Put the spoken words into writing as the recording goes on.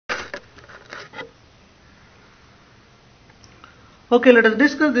Okay, let us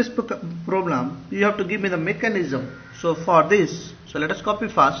discuss this problem. You have to give me the mechanism. So for this, so let us copy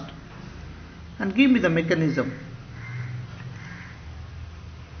first and give me the mechanism.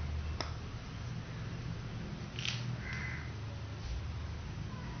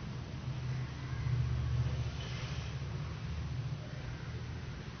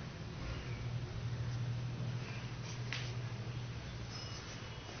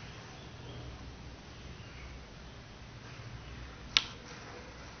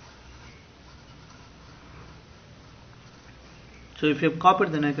 So if you have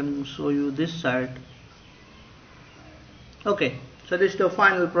copied, then I can show you this side. Okay, so this is the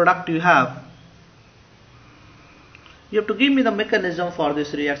final product you have. You have to give me the mechanism for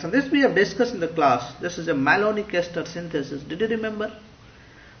this reaction. This we have discussed in the class. This is a malonic ester synthesis. Did you remember?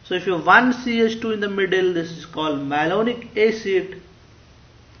 So if you have one CH2 in the middle, this is called malonic acid,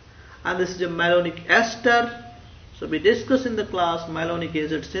 and this is a malonic ester. So we discussed in the class malonic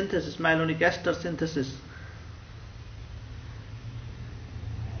acid synthesis, malonic ester synthesis.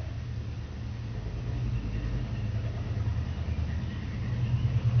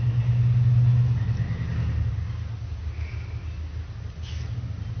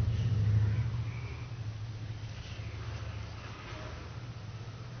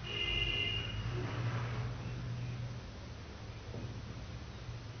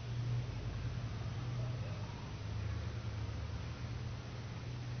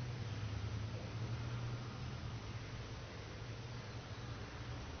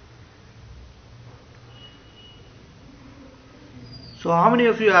 So how many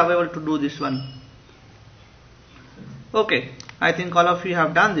of you have able to do this one? Okay, I think all of you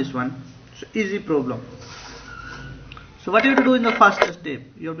have done this one. So easy problem. So what you have to do in the first step?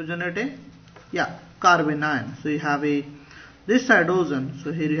 You have to generate a carbon ion. So you have this hydrogen.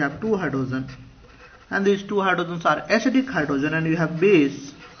 So here you have two hydrogen, and these two hydrogens are acidic hydrogen, and you have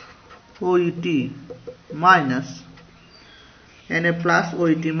base OET minus Na plus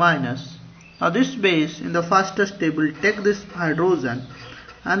OET minus. Now this base in the first step will take this hydrogen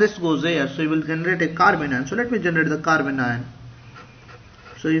and this goes there, so you will generate a carbon ion. So let me generate the carbon ion.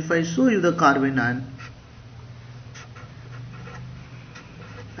 So if I show you the carbon ion,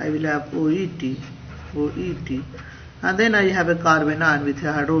 I will have OET, and then I have a carbon ion with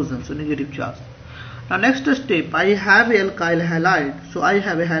a hydrogen, so negative charge. Now next step, I have a alkyl halide, so I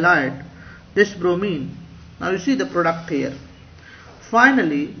have a halide, this bromine. Now you see the product here.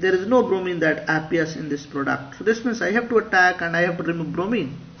 Finally, there is no bromine that appears in this product. So this means I have to attack and I have to remove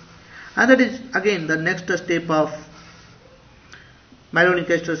bromine. And that is again the next step of malonic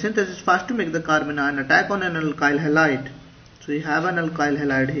ester synthesis. First to make the carbon ion, attack on an alkyl halide. So you have an alkyl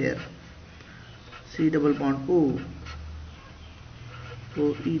halide here. C double bond O,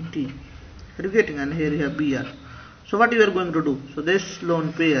 OET. Are you getting? And here you have Br. So what you are going to do? So this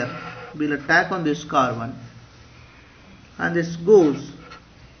lone pair will attack on this carbon, and this goes.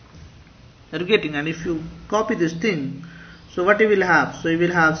 Are you getting? And if you copy this thing, so what you will have? So you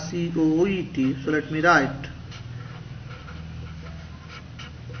will have COOET. So let me write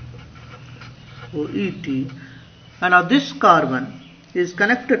OET. And now this carbon is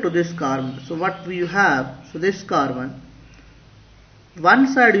connected to this carbon. So what we have? So this carbon, one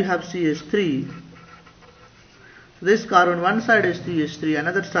side you have CH3. So this carbon, one side is CH3,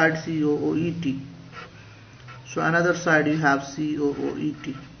 another side COOET. So another side you have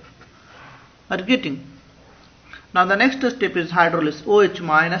COOET. Are you getting? Now the next step is hydrolysis, OH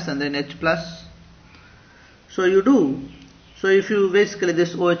minus and then H plus. So you do. So if you basically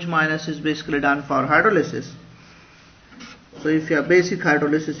this OH minus is basically done for hydrolysis. So if you have basic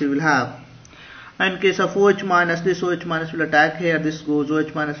hydrolysis, you will have. In case of OH minus, this OH minus will attack here, this goes.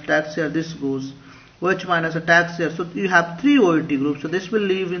 OH minus attacks here, this goes. OH minus attacks here. So you have three OET groups. So this will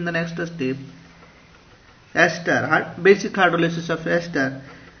leave in the next step. Ester, basic hydrolysis of ester,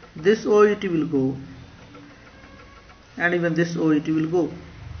 this OET will go, and even this OET will go.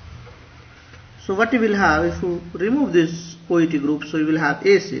 So what you will have, if you remove this OET group, so you will have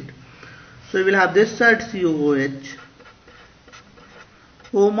acid. So you will have this side COOH,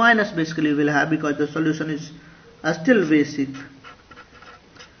 O minus basically you will have, because the solution is still basic,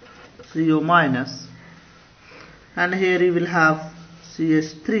 CO minus, and here you will have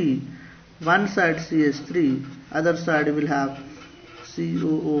CH3. One side CH3, other side will have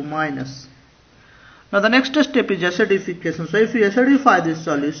COO minus. Now the next step is acidification. So if you acidify this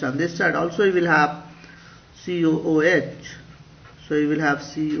solution, this side also you will have COOH. So you will have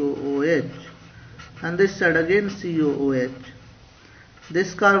COOH, and this side again COOH.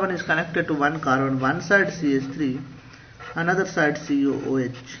 This carbon is connected to one carbon, one side CH3, another side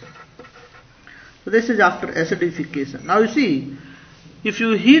COOH. So this is after acidification. Now you see, if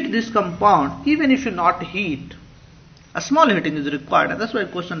you heat this compound, even if you not heat, a small heating is required, and that's why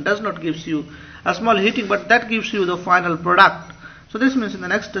question does not gives you a small heating, but that gives you the final product. So this means in the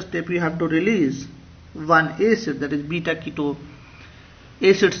next step you have to release one acid, that is beta keto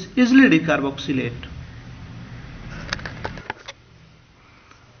acids easily decarboxylate.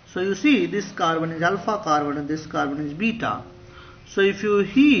 So you see this carbon is alpha carbon and this carbon is beta. So if you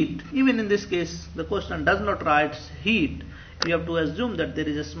heat, even in this case the question does not write heat, you have to assume that there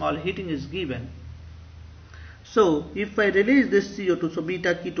is a small heating is given. So if I release this CO2, so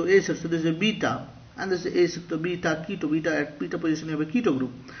beta keto acid, so this is a beta and this is acid, so beta keto, beta at beta position you have a keto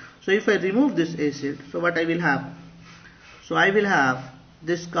group. So if I remove this acid, so what I will have? So I will have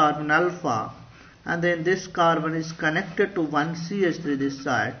this carbon alpha, and then this carbon is connected to one CH3 this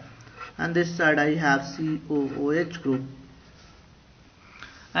side, and this side I have COOH group.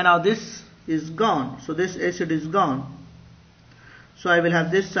 And now this is gone, so this acid is gone. So I will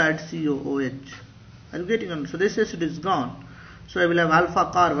have this side COOH. Are you getting on? So this acid is gone. So I will have alpha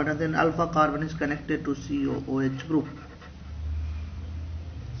carbon, and then alpha carbon is connected to COOH group.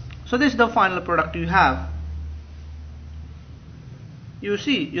 So this is the final product you have. You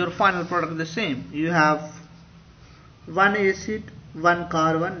see your final product is the same. You have one acid, one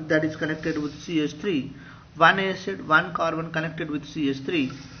carbon that is connected with CH3, one acid, one carbon connected with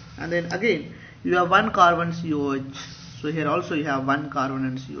CH3, and then again you have one carbon COH. So here also you have one carbon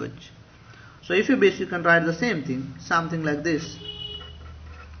and COH. So if you base, you can write the same thing, something like this.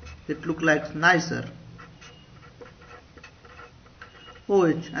 It look like nicer.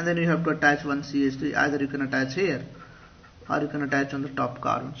 OH, and then you have to attach one CH3. Either you can attach here or you can attach on the top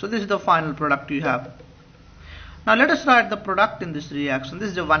carbon. So this is the final product you have. Now let us write the product in this reaction.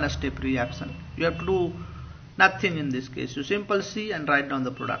 This is a one-step reaction. You have to do nothing in this case. You simply see and write down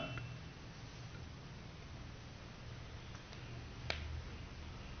the product.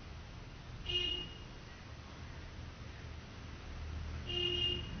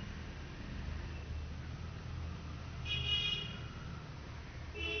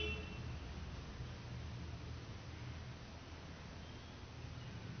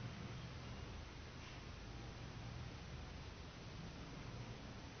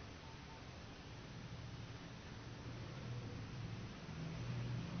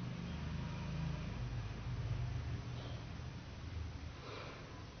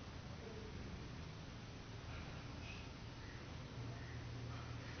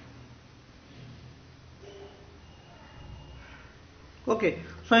 Okay,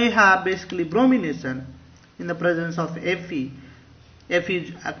 so you have basically bromination in the presence of Fe. Fe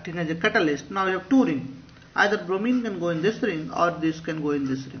is acting as a catalyst. Now you have two rings. Either bromine can go in this ring or this can go in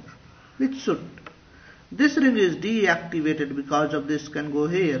this ring. Which should? This ring is deactivated because of this can go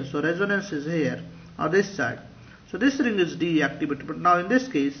here. So resonance is here or this side. So this ring is deactivated. But now in this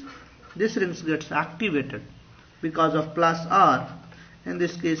case, this ring gets activated because of plus R. In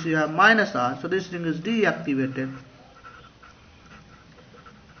this case you have minus R. So this ring is deactivated.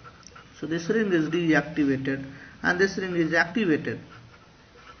 So this ring is deactivated and this ring is activated.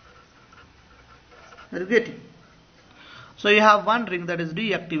 Are you getting? So you have one ring that is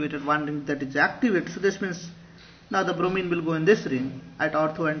deactivated, one ring that is activated. So this means now the bromine will go in this ring at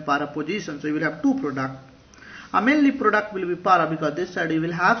ortho and para position. So you will have two products. Mainly product will be para because this side you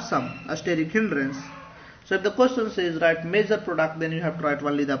will have some steric hindrance. So if the question says write major product, then you have to write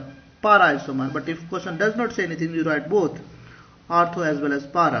only the para isomer. But if question does not say anything, you write both ortho as well as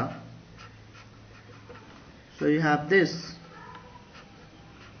para. So you have this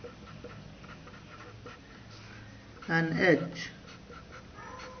and H.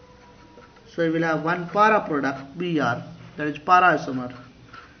 So you will have one para product Br, that is para isomer.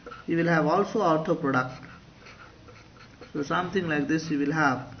 You will have also ortho product. So something like this you will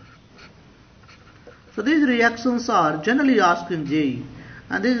have. So these reactions are generally asked in JEE,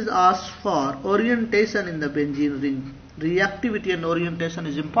 and this is asked for orientation in the benzene ring. Reactivity and orientation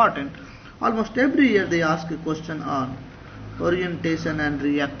is important. Almost every year they ask a question on orientation and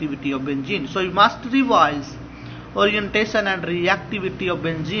reactivity of benzene. So you must revise orientation and reactivity of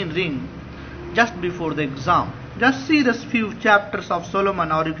benzene ring just before the exam. Just see the few chapters of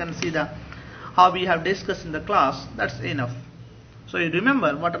Solomon, or you can see the how we have discussed in the class. That's enough. So you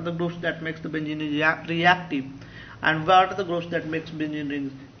remember what are the groups that makes the benzene reactive and what are the groups that makes benzene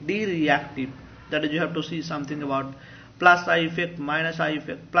rings de-reactive. That is, you have to see something about plus I effect, minus I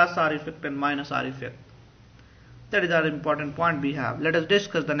effect, plus R effect and minus R effect. That is our important point we have. Let us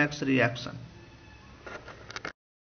discuss the next reaction.